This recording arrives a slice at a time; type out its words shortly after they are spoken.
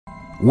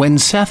When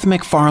Seth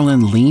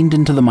MacFarlane leaned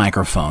into the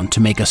microphone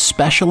to make a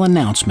special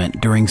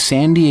announcement during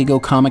San Diego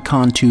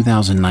Comic-Con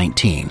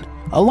 2019,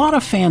 a lot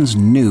of fans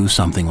knew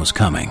something was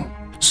coming.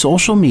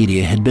 Social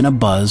media had been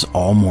abuzz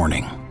all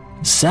morning.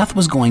 Seth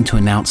was going to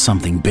announce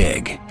something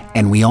big,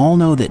 and we all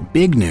know that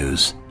big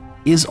news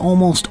is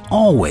almost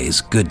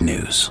always good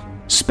news.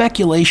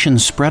 Speculation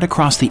spread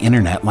across the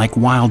internet like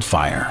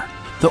wildfire.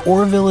 The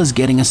Orville is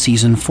getting a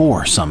season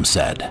 4, some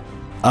said.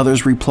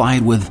 Others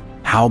replied with,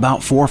 how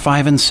about 4,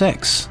 5, and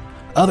 6?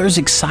 Others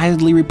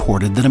excitedly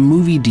reported that a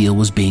movie deal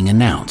was being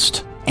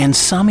announced. And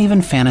some even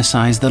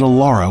fantasized that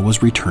Alara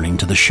was returning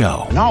to the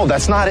show. No,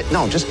 that's not it.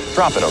 No, just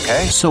drop it,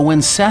 okay? So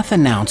when Seth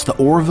announced the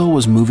Orville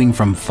was moving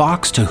from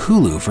Fox to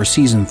Hulu for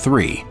season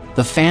 3,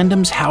 the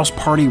fandom's house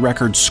party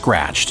record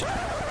scratched.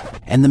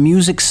 And the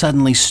music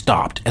suddenly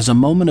stopped as a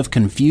moment of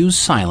confused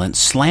silence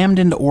slammed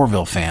into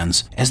Orville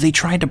fans as they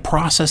tried to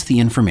process the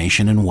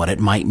information and what it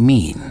might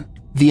mean.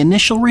 The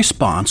initial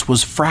response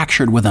was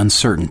fractured with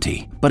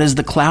uncertainty, but as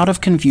the cloud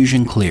of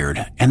confusion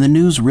cleared and the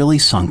news really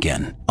sunk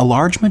in, a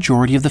large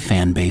majority of the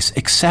fan base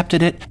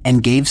accepted it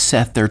and gave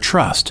Seth their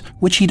trust,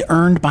 which he'd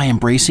earned by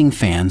embracing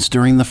fans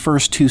during the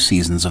first 2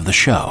 seasons of the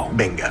show.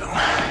 Bingo.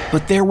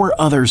 But there were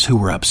others who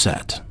were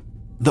upset.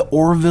 The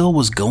Orville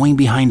was going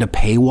behind a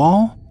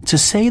paywall? To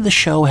say the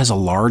show has a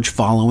large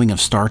following of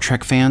Star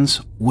Trek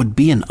fans would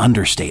be an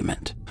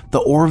understatement. The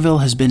Orville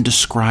has been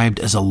described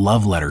as a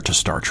love letter to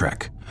Star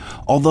Trek,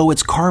 although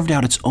it's carved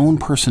out its own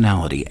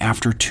personality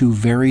after 2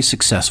 very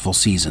successful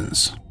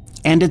seasons.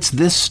 And it's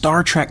this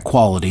Star Trek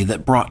quality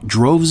that brought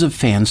droves of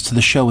fans to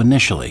the show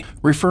initially,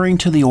 referring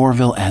to the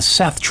Orville as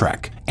Seth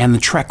Trek and the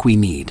Trek we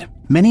need.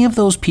 Many of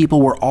those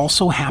people were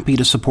also happy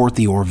to support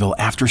the Orville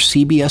after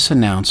CBS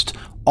announced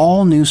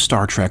all new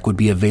Star Trek would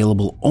be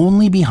available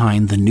only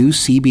behind the new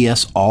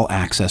CBS All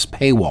Access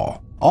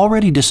paywall.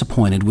 Already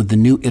disappointed with the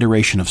new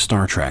iteration of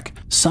Star Trek,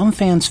 some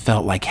fans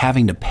felt like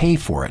having to pay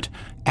for it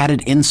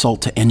added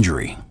insult to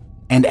injury.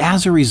 And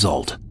as a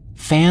result,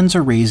 fans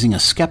are raising a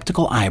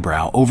skeptical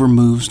eyebrow over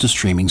moves to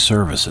streaming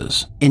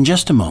services. In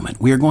just a moment,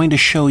 we are going to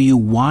show you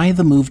why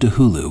the move to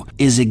Hulu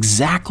is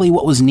exactly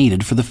what was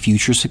needed for the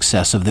future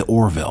success of the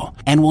Orville,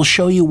 and we'll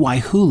show you why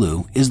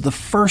Hulu is the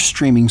first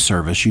streaming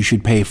service you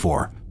should pay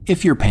for,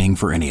 if you're paying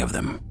for any of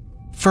them.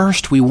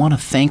 First, we want to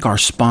thank our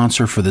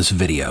sponsor for this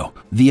video,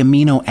 the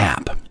Amino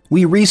app.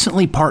 We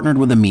recently partnered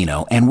with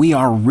Amino, and we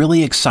are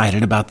really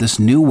excited about this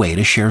new way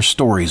to share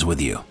stories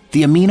with you.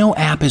 The Amino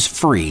app is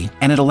free,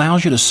 and it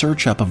allows you to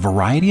search up a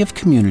variety of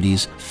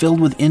communities filled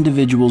with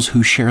individuals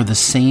who share the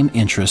same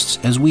interests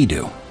as we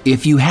do.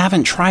 If you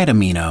haven't tried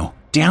Amino,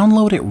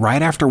 download it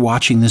right after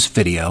watching this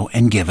video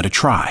and give it a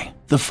try.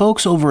 The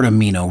folks over at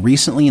Amino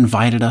recently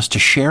invited us to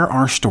share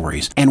our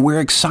stories, and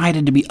we're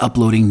excited to be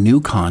uploading new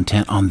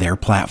content on their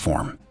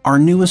platform. Our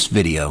newest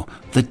video,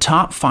 the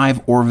top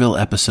 5 Orville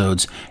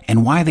episodes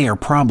and why they are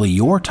probably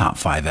your top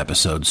 5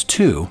 episodes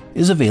too,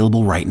 is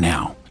available right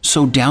now.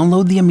 So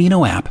download the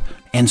Amino app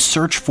and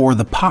search for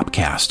the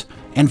Popcast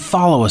and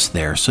follow us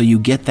there so you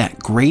get that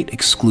great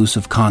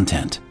exclusive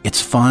content. It's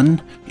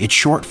fun, it's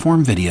short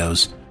form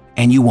videos,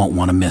 and you won't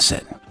want to miss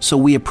it. So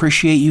we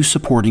appreciate you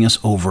supporting us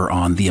over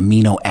on the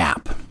Amino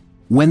app.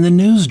 When the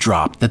news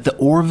dropped that the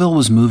Orville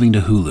was moving to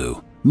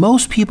Hulu,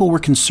 most people were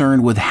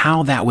concerned with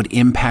how that would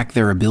impact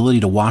their ability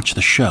to watch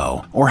the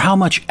show or how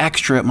much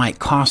extra it might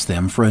cost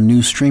them for a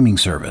new streaming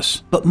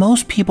service. But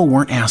most people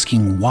weren't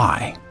asking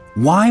why.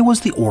 Why was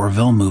the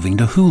Orville moving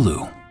to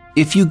Hulu?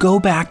 If you go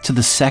back to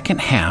the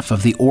second half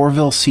of the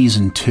Orville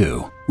Season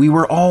 2, we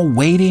were all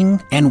waiting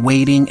and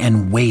waiting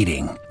and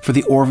waiting for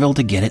the Orville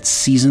to get its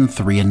Season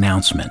 3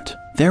 announcement.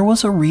 There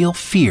was a real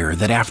fear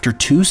that after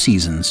 2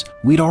 seasons,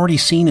 we'd already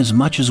seen as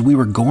much as we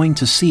were going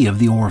to see of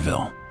the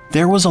Orville.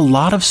 There was a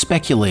lot of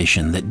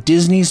speculation that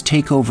Disney's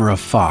takeover of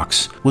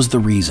Fox was the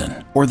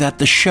reason, or that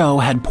the show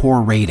had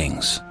poor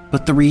ratings.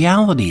 But the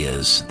reality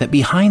is that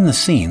behind the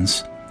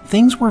scenes,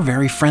 things were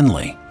very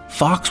friendly.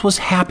 Fox was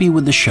happy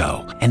with the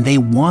show, and they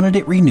wanted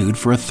it renewed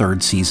for a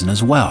 3rd season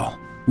as well.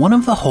 One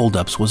of the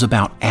holdups was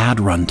about ad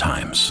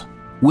runtimes.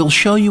 We'll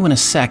show you in a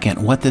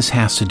second what this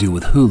has to do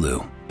with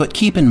Hulu. But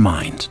keep in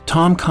mind,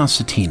 Tom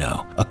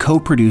Constantino, a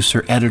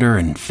co-producer, editor,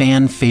 and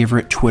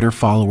fan-favorite Twitter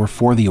follower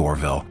for the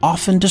Orville,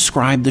 often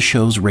described the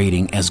show's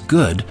rating as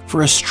good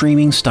for a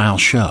streaming-style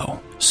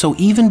show. So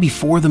even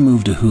before the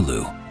move to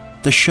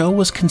Hulu, the show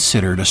was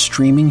considered a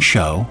streaming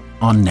show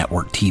on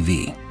network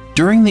TV.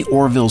 During the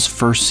Orville's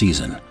first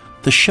season,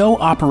 the show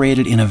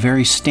operated in a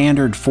very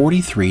standard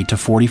 43 to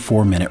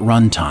 44-minute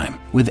runtime,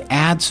 with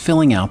ads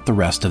filling out the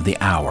rest of the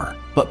hour.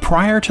 But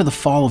prior to the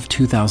fall of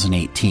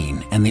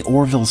 2018 and the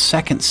Orville's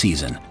second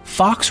season,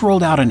 Fox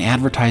rolled out an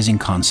advertising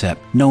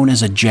concept known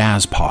as a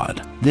jazz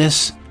pod.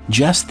 This,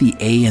 just the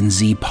A and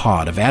Z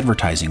pod of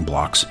advertising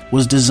blocks,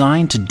 was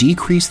designed to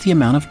decrease the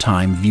amount of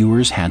time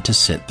viewers had to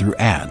sit through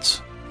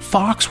ads.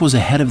 Fox was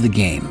ahead of the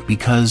game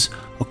because,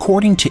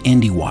 according to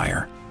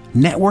IndieWire,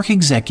 network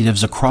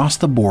executives across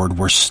the board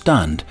were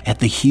stunned at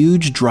the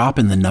huge drop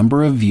in the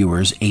number of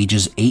viewers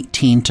ages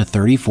 18 to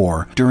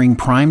 34 during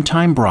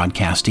primetime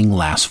broadcasting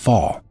last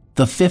fall. The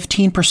The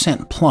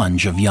 15%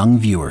 plunge of young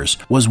viewers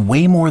was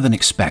way more than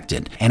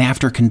expected, and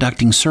after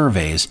conducting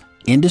surveys,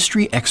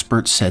 industry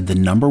experts said the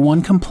number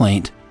one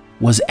complaint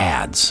was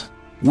ads.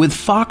 With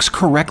Fox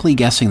correctly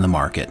guessing the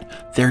market,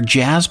 their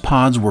jazz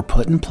pods were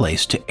put in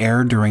place to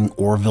air during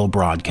Orville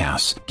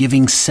broadcasts,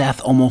 giving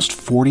Seth almost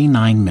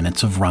 49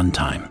 minutes of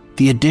runtime.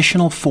 The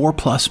additional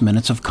 4+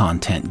 minutes of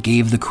content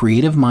gave the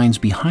creative minds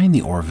behind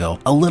the Orville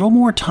a little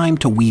more time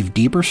to weave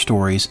deeper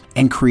stories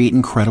and create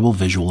incredible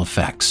visual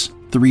effects.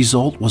 The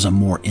result was a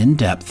more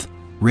in-depth,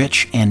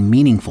 rich, and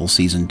meaningful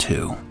Season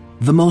 2.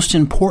 The most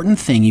important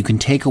thing you can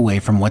take away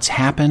from what's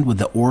happened with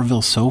the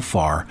Orville so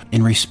far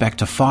in respect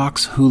to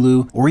Fox,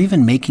 Hulu, or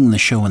even making the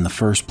show in the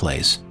first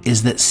place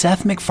is that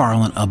Seth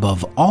MacFarlane,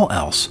 above all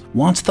else,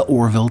 wants the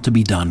Orville to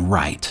be done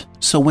right.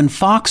 So when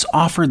Fox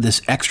offered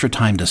this extra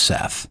time to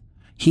Seth,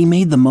 he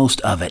made the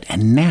most of it,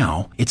 and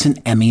now it's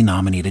an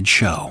Emmy-nominated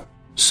show.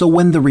 So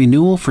when the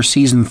renewal for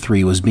Season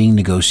 3 was being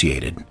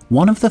negotiated,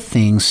 one of the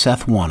things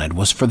Seth wanted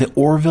was for the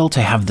Orville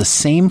to have the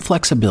same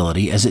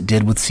flexibility as it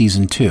did with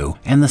Season 2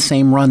 and the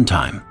same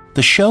runtime.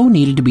 The show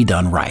needed to be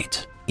done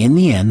right. In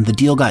the end, the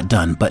deal got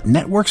done, but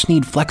networks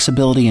need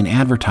flexibility in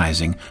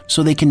advertising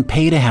so they can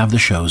pay to have the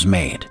shows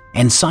made.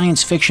 And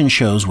science fiction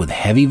shows with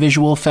heavy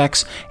visual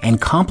effects and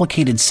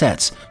complicated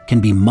sets can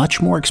be much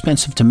more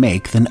expensive to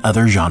make than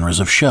other genres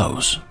of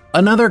shows.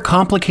 Another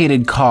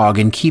complicated cog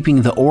in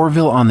keeping the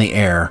Orville on the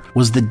air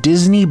was the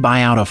Disney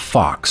buyout of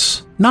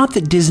Fox. Not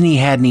that Disney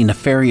had any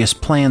nefarious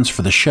plans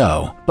for the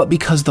show, but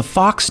because the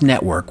Fox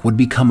network would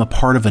become a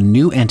part of a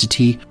new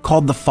entity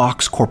called the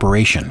Fox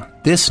Corporation.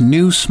 This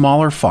new,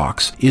 smaller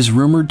Fox is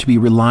rumored to be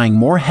relying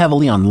more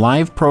heavily on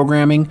live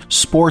programming,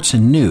 sports,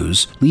 and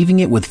news,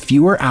 leaving it with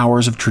fewer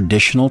hours of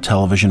traditional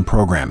television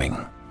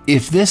programming.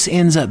 If this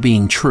ends up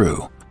being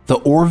true, the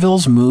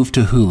Orville's move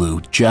to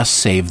Hulu just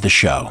saved the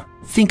show.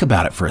 Think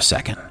about it for a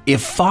second.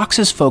 If Fox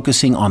is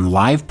focusing on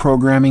live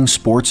programming,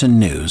 sports, and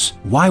news,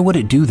 why would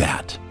it do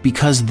that?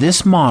 Because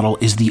this model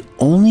is the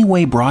only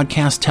way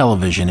broadcast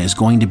television is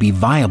going to be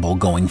viable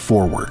going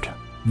forward.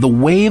 The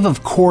wave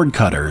of cord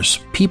cutters,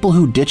 people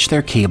who ditch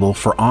their cable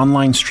for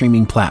online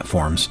streaming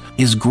platforms,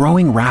 is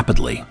growing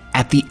rapidly.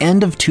 At the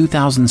end of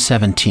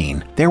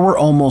 2017, there were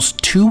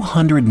almost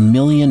 200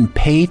 million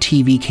pay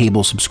TV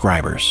cable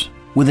subscribers.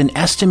 With an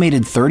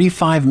estimated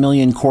 35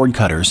 million cord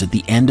cutters at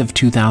the end of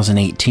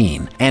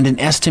 2018 and an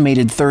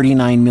estimated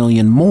 39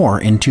 million more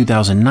in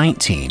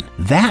 2019,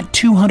 that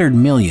 200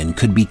 million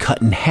could be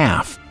cut in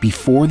half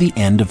before the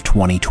end of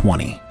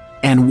 2020.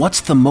 And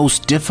what's the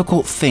most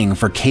difficult thing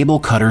for cable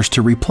cutters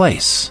to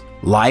replace?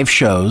 Live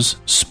shows,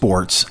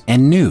 sports,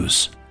 and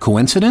news.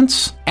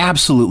 Coincidence?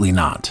 Absolutely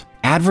not.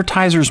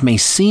 Advertisers may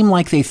seem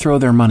like they throw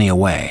their money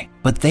away,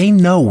 but they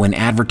know when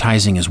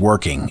advertising is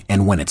working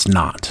and when it's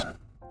not.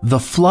 The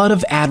flood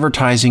of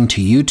advertising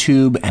to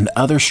YouTube and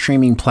other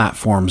streaming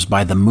platforms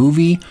by the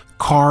movie,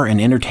 car, and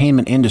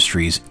entertainment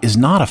industries is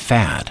not a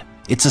fad.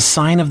 It's a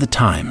sign of the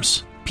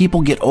times.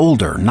 People get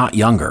older, not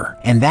younger,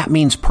 and that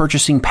means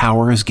purchasing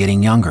power is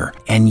getting younger,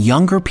 and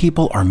younger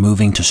people are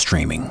moving to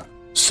streaming.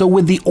 So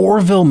with the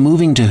Orville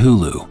moving to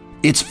Hulu,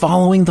 it's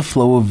following the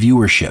flow of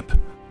viewership,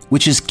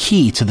 which is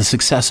key to the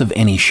success of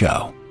any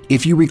show.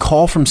 If you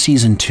recall from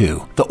Season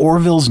 2, the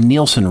Orville's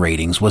Nielsen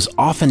ratings was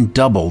often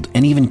doubled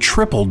and even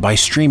tripled by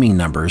streaming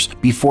numbers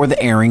before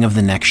the airing of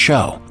the next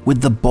show,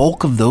 with the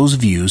bulk of those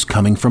views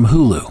coming from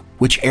Hulu,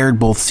 which aired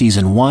both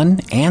Season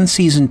 1 and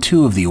Season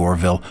 2 of the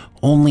Orville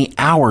only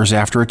hours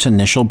after its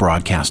initial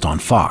broadcast on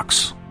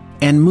Fox.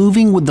 And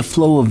moving with the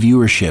flow of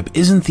viewership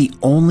isn't the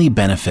only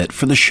benefit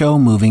for the show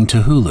moving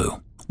to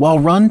Hulu. While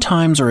run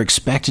times are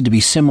expected to be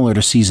similar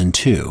to Season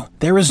 2,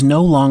 there is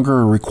no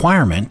longer a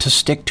requirement to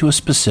stick to a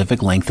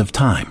specific length of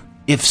time.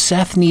 If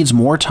Seth needs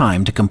more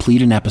time to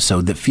complete an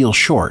episode that feels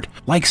short,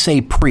 like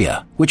say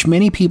Priya, which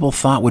many people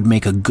thought would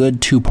make a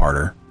good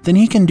two-parter, then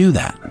he can do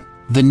that.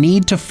 The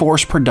need to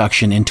force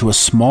production into a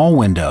small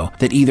window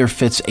that either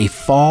fits a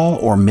fall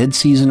or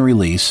mid-season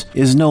release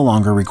is no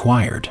longer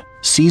required.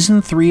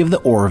 Season 3 of the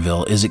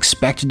Orville is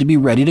expected to be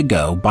ready to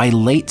go by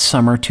late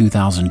summer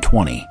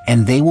 2020,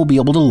 and they will be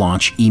able to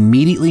launch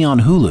immediately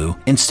on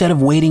Hulu instead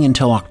of waiting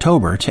until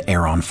October to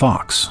air on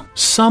Fox.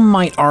 Some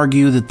might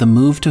argue that the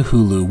move to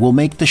Hulu will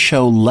make the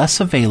show less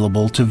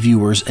available to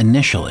viewers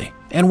initially.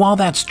 And while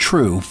that's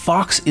true,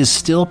 Fox is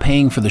still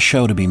paying for the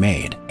show to be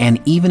made,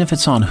 and even if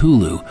it's on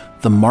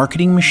Hulu, the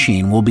marketing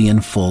machine will be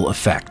in full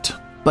effect.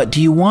 But do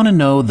you want to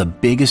know the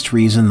biggest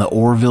reason the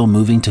Orville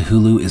moving to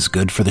Hulu is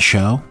good for the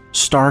show?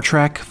 Star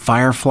Trek,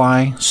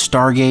 Firefly,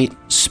 Stargate,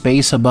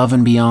 Space Above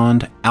and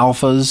Beyond,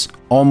 Alphas,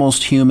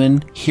 Almost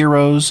Human,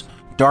 Heroes,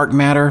 Dark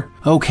Matter,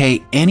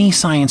 okay, any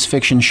science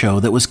fiction show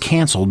that was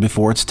canceled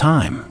before its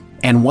time.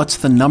 And what's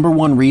the number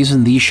one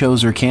reason these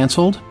shows are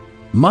canceled?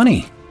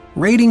 Money.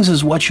 Ratings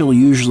is what you'll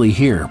usually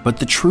hear, but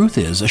the truth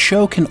is a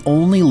show can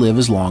only live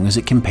as long as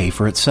it can pay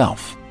for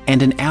itself.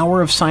 And an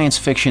hour of science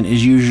fiction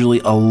is usually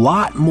a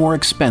lot more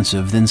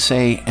expensive than,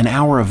 say, an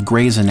hour of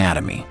Grey's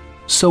Anatomy.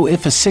 So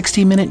if a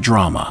 60-minute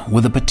drama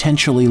with a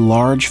potentially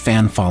large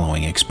fan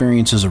following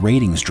experiences a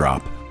ratings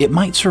drop, it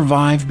might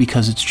survive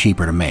because it's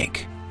cheaper to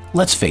make.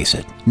 Let's face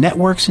it,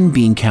 networks and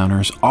bean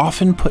counters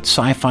often put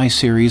sci-fi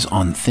series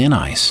on thin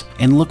ice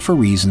and look for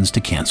reasons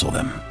to cancel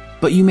them.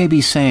 But you may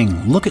be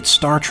saying, look at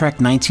Star Trek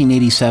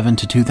 1987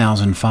 to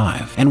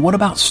 2005, and what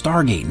about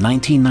Stargate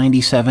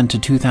 1997 to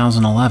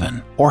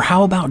 2011? Or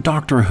how about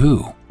Doctor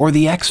Who, or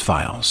The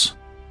X-Files?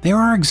 There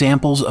are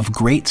examples of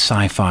great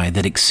sci-fi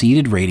that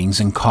exceeded ratings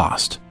and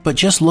cost, but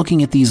just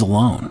looking at these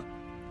alone,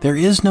 there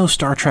is no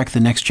Star Trek The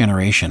Next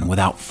Generation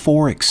without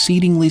 4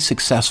 exceedingly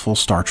successful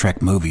Star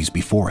Trek movies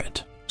before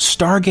it.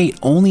 Stargate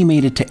only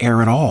made it to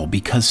air at all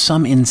because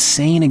some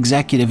insane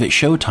executive at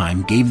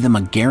Showtime gave them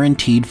a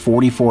guaranteed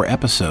 44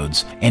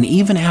 episodes, and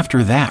even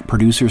after that,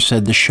 producers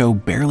said the show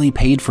barely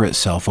paid for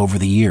itself over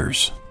the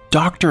years.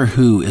 Doctor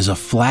Who is a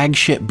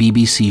flagship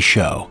BBC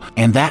show,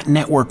 and that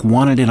network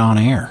wanted it on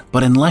air.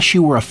 But unless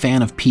you were a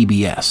fan of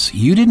PBS,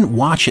 you didn't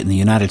watch it in the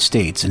United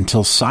States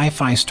until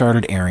Sci-Fi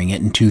started airing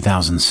it in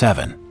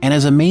 2007. And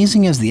as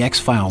amazing as The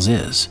X-Files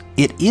is,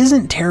 it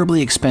isn't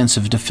terribly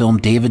expensive to film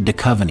David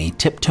Duchovny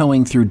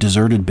tiptoeing through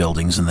deserted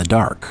buildings in the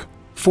dark.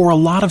 For a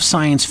lot of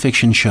science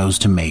fiction shows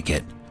to make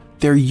it,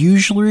 there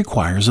usually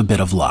requires a bit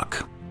of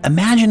luck.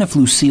 Imagine if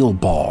Lucille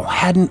Ball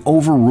hadn't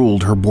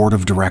overruled her board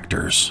of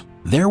directors.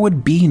 There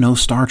would be no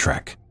Star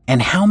Trek.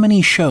 And how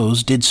many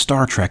shows did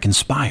Star Trek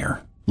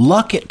inspire?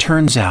 Luck, it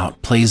turns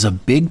out, plays a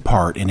big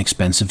part in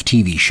expensive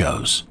TV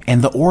shows,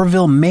 and the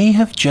Orville may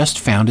have just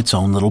found its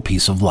own little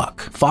piece of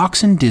luck.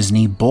 Fox and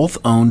Disney both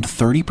owned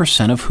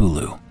 30% of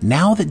Hulu.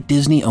 Now that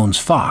Disney owns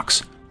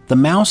Fox, the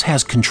mouse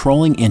has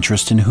controlling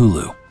interest in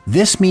Hulu.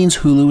 This means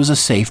Hulu is a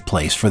safe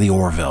place for the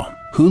Orville.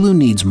 Hulu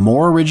needs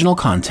more original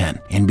content,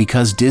 and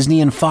because Disney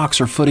and Fox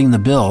are footing the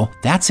bill,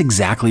 that's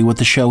exactly what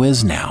the show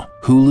is now,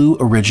 Hulu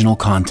original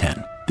content.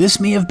 This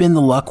may have been the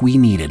luck we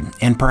needed,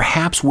 and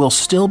perhaps we'll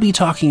still be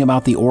talking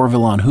about the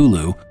Orville on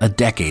Hulu a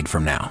decade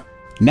from now.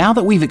 Now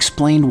that we've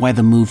explained why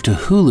the move to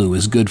Hulu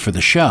is good for the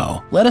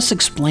show, let us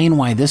explain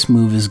why this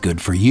move is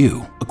good for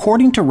you.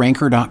 According to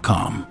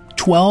Ranker.com,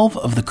 12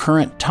 of the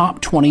current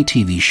top 20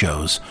 TV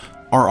shows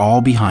are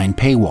all behind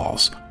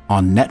paywalls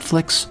on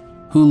Netflix,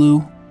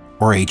 Hulu,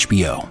 or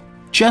HBO.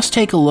 Just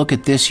take a look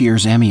at this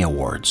year's Emmy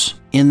Awards.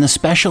 In the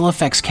special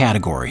effects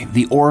category,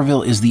 The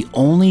Orville is the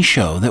only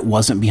show that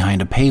wasn't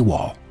behind a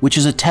paywall, which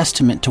is a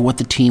testament to what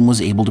the team was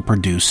able to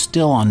produce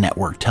still on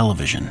network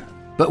television.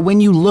 But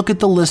when you look at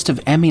the list of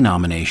Emmy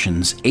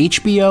nominations,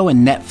 HBO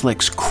and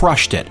Netflix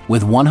crushed it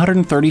with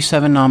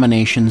 137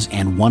 nominations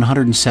and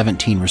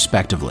 117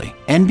 respectively.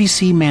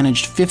 NBC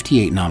managed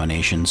 58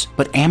 nominations,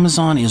 but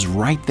Amazon is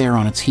right there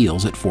on its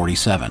heels at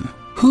 47.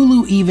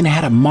 Hulu even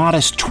had a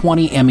modest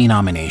 20 Emmy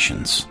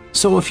nominations.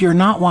 So if you're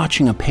not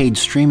watching a paid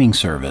streaming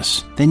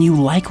service, then you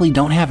likely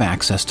don't have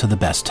access to the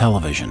best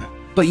television.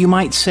 But you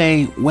might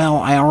say, well,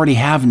 I already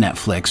have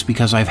Netflix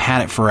because I've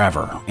had it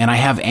forever, and I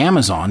have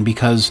Amazon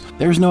because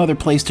there's no other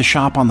place to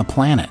shop on the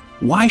planet.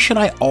 Why should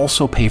I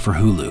also pay for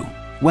Hulu?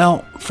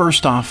 Well,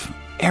 first off,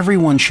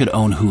 everyone should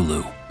own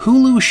Hulu.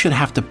 Hulu should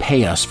have to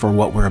pay us for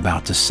what we're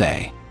about to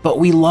say. But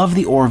we love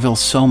the Orville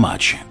so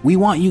much, we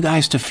want you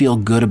guys to feel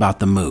good about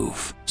the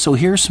move. So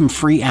here's some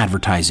free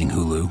advertising,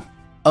 Hulu.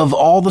 Of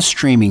all the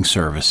streaming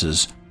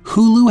services,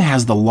 Hulu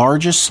has the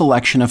largest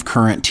selection of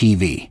current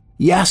TV.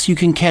 Yes, you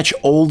can catch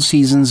old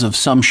seasons of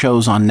some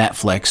shows on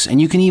Netflix, and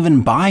you can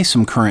even buy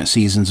some current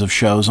seasons of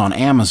shows on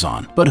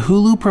Amazon. But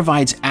Hulu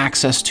provides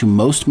access to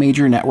most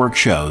major network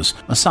shows,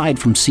 aside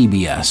from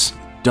CBS.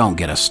 Don't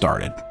get us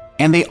started.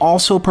 And they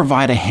also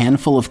provide a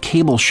handful of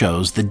cable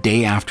shows the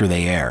day after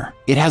they air.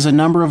 It has a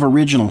number of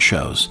original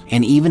shows,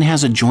 and even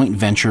has a joint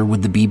venture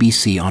with the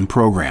BBC on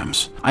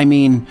programs. I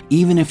mean,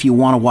 even if you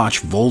want to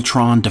watch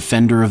Voltron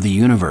Defender of the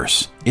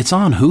Universe, it's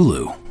on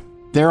Hulu.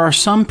 There are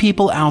some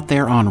people out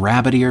there on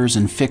rabbit ears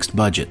and fixed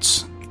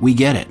budgets. We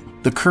get it.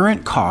 The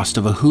current cost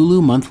of a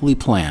Hulu monthly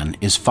plan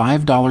is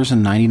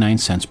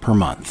 $5.99 per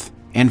month.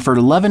 And for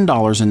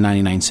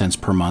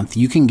 $11.99 per month,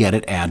 you can get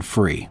it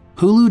ad-free.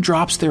 Hulu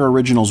drops their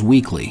originals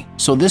weekly,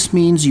 so this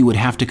means you would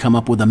have to come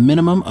up with a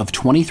minimum of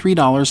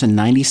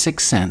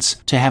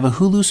 $23.96 to have a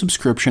Hulu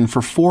subscription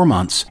for 4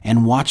 months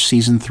and watch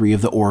Season 3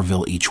 of The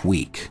Orville each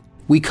week.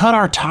 We cut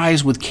our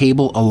ties with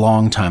cable a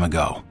long time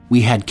ago.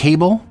 We had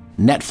cable,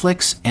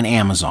 Netflix, and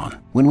Amazon.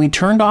 When we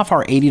turned off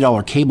our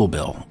 $80 cable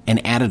bill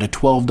and added a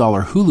 $12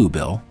 Hulu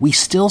bill, we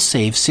still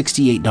saved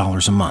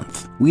 $68 a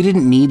month. We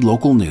didn't need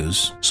local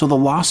news, so the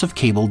loss of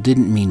cable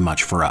didn't mean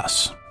much for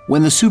us.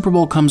 When the Super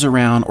Bowl comes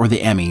around or the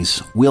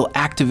Emmys, we'll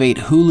activate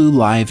Hulu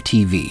Live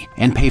TV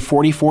and pay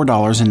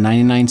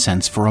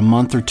 $44.99 for a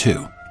month or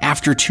two.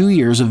 After 2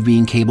 years of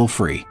being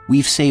cable-free,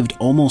 we've saved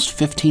almost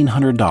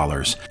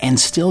 $1,500 and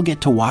still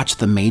get to watch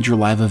the major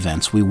live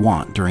events we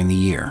want during the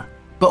year.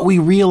 But we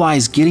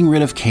realize getting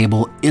rid of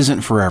cable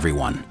isn't for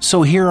everyone,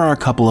 so here are a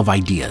couple of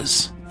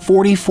ideas.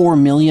 44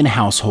 million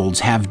households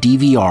have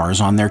DVRs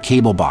on their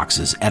cable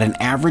boxes at an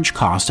average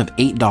cost of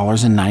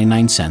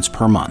 $8.99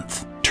 per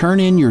month. Turn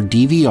in your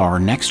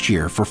DVR next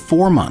year for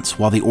 4 months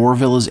while the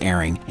Orville is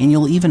airing, and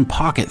you'll even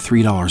pocket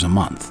 $3 a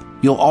month.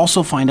 You'll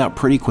also find out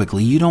pretty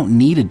quickly you don't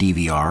need a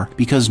DVR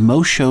because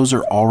most shows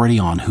are already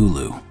on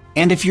HULU.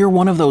 And if you're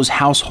one of those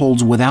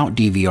households without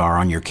DVR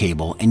on your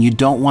cable and you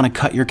don't want to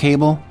cut your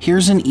cable,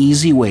 here's an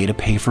easy way to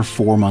pay for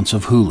 4 months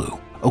of HULU.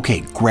 Okay,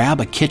 grab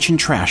a kitchen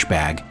trash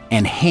bag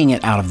and hang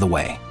it out of the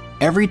way.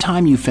 Every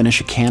time you finish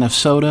a can of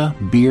soda,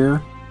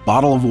 beer,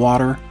 bottle of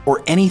water,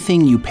 or anything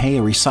you pay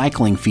a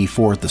recycling fee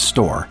for at the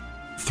store,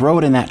 throw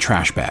it in that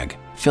trash bag.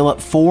 Fill up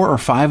 4 or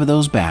 5 of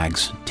those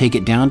bags, take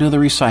it down to the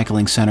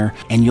recycling center,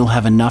 and you'll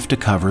have enough to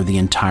cover the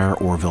entire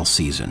Orville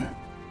season.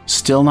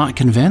 Still not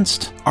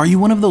convinced? Are you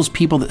one of those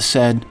people that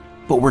said,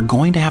 but we're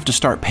going to have to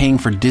start paying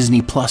for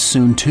Disney Plus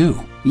soon too?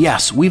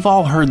 Yes, we've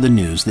all heard the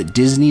news that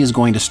Disney is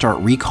going to start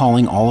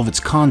recalling all of its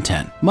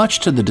content, much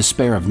to the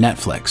despair of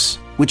Netflix,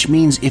 which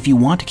means if you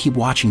want to keep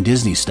watching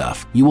Disney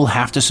stuff, you will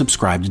have to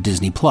subscribe to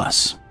Disney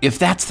Plus. If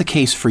that's the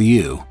case for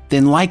you,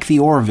 then like the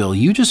Orville,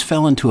 you just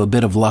fell into a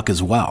bit of luck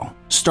as well.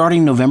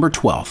 Starting November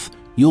 12th,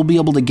 you'll be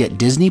able to get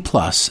Disney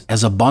Plus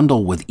as a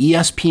bundle with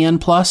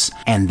ESPN Plus,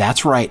 and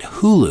that's right,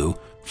 HULU,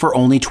 for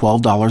only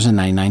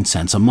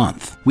 $12.99 a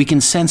month. We can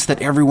sense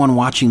that everyone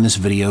watching this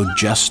video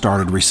just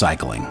started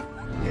recycling.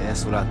 Yeah,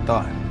 that's what I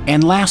thought.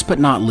 And last but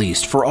not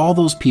least, for all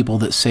those people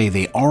that say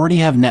they already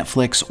have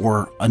Netflix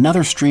or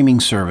another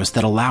streaming service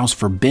that allows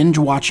for binge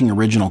watching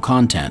original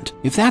content,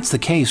 if that's the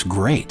case,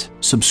 great.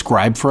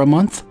 Subscribe for a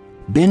month,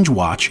 binge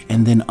watch,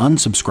 and then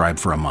unsubscribe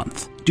for a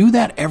month. Do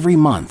that every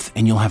month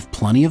and you'll have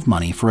plenty of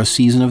money for a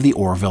season of the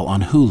Orville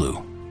on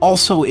HULU.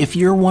 Also, if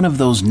you're one of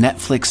those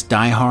Netflix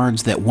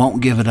diehards that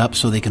won't give it up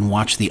so they can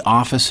watch The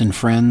Office and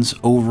Friends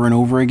over and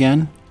over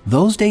again,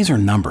 those days are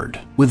numbered.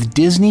 With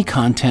Disney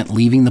content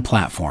leaving the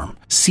platform,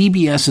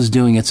 CBS is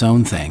doing its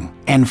own thing,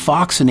 and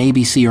Fox and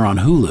ABC are on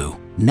HULU,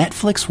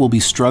 Netflix will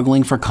be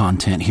struggling for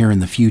content here in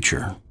the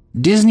future.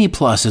 Disney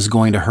Plus is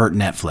going to hurt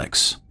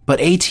Netflix, but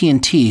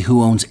AT&T,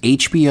 who owns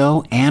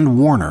HBO and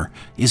Warner,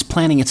 is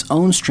planning its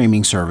own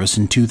streaming service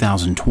in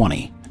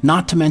 2020.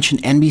 Not to mention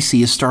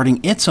NBC is starting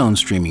its own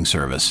streaming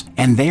service,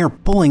 and they are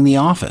pulling The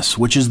Office,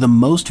 which is the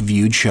most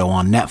viewed show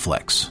on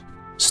Netflix.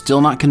 Still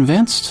not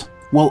convinced?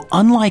 Well,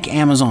 unlike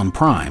Amazon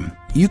Prime,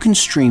 you can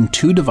stream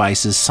 2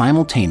 devices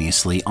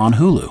simultaneously on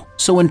HULU.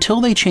 So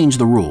until they change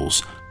the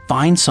rules,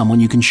 find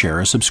someone you can share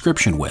a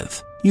subscription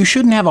with. You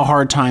shouldn't have a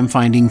hard time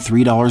finding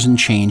 $3 and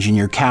change in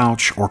your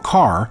couch or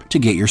car to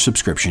get your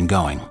subscription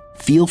going.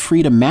 Feel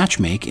free to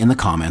matchmake in the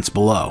comments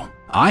below.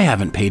 I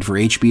haven't paid for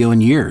HBO in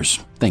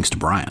years, thanks to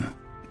Brian.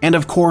 And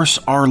of course,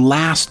 our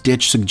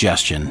last-ditch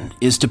suggestion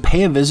is to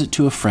pay a visit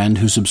to a friend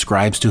who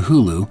subscribes to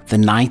HULU the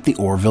night the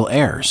Orville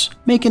airs.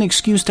 Make an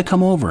excuse to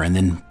come over and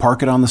then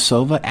park it on the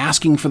sofa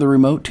asking for the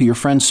remote to your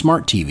friend's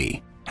smart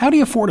TV. How do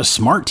you afford a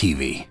smart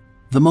TV?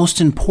 The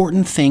most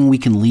important thing we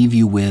can leave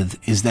you with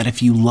is that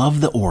if you love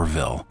the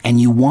Orville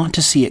and you want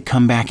to see it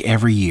come back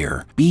every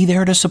year, be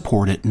there to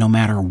support it no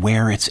matter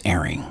where it's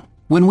airing.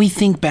 When we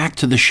think back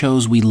to the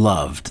shows we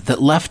loved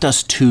that left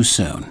us too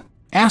soon,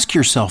 ask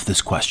yourself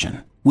this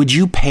question. Would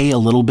you pay a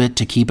little bit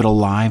to keep it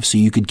alive so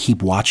you could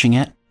keep watching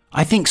it?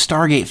 I think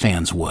Stargate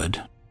fans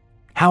would.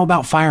 How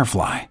about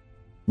Firefly?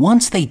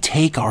 Once they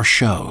take our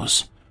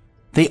shows,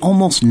 they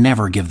almost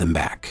never give them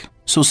back.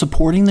 So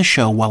supporting the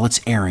show while it's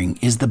airing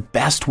is the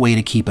best way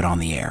to keep it on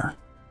the air.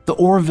 The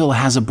Orville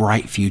has a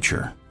bright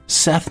future.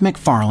 Seth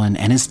MacFarlane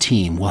and his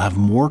team will have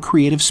more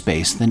creative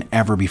space than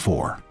ever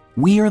before.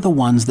 We are the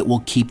ones that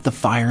will keep the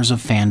fires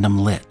of fandom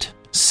lit.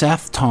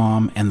 Seth,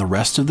 Tom, and the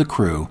rest of the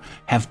crew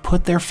have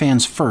put their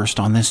fans first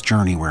on this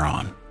journey we're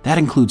on. That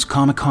includes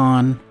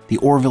Comic-Con, the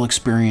Orville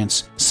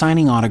experience,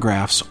 signing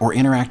autographs, or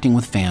interacting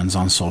with fans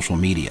on social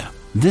media.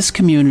 This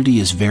community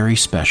is very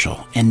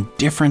special and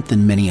different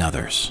than many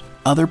others.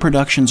 Other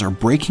productions are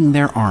breaking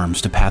their arms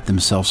to pat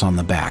themselves on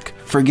the back,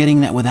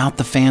 forgetting that without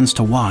the fans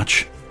to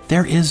watch,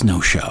 there is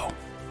no show.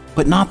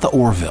 But not the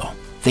Orville.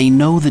 They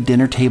know the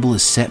dinner table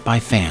is set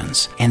by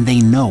fans, and they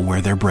know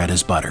where their bread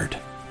is buttered.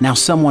 Now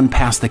someone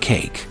pass the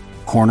cake,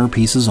 corner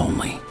pieces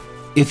only.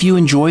 If you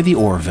enjoy the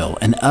Orville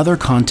and other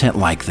content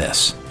like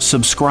this,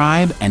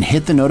 subscribe and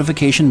hit the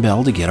notification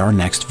bell to get our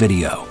next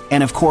video.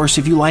 And of course,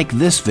 if you like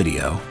this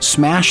video,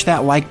 smash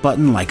that like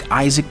button like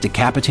Isaac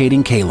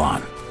decapitating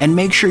Kalon. And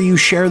make sure you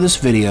share this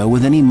video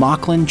with any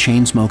Mocklin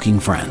chain-smoking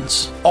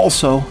friends.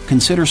 Also,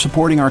 consider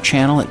supporting our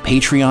channel at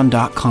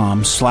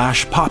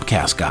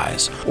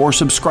patreon.com/popcastguys or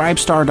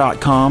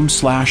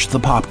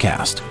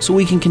subscribestar.com/thepopcast so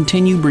we can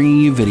continue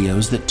bringing you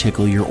videos that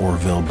tickle your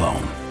Orville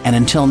bone. And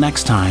until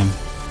next time,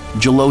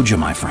 Jaloja,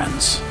 my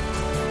friends.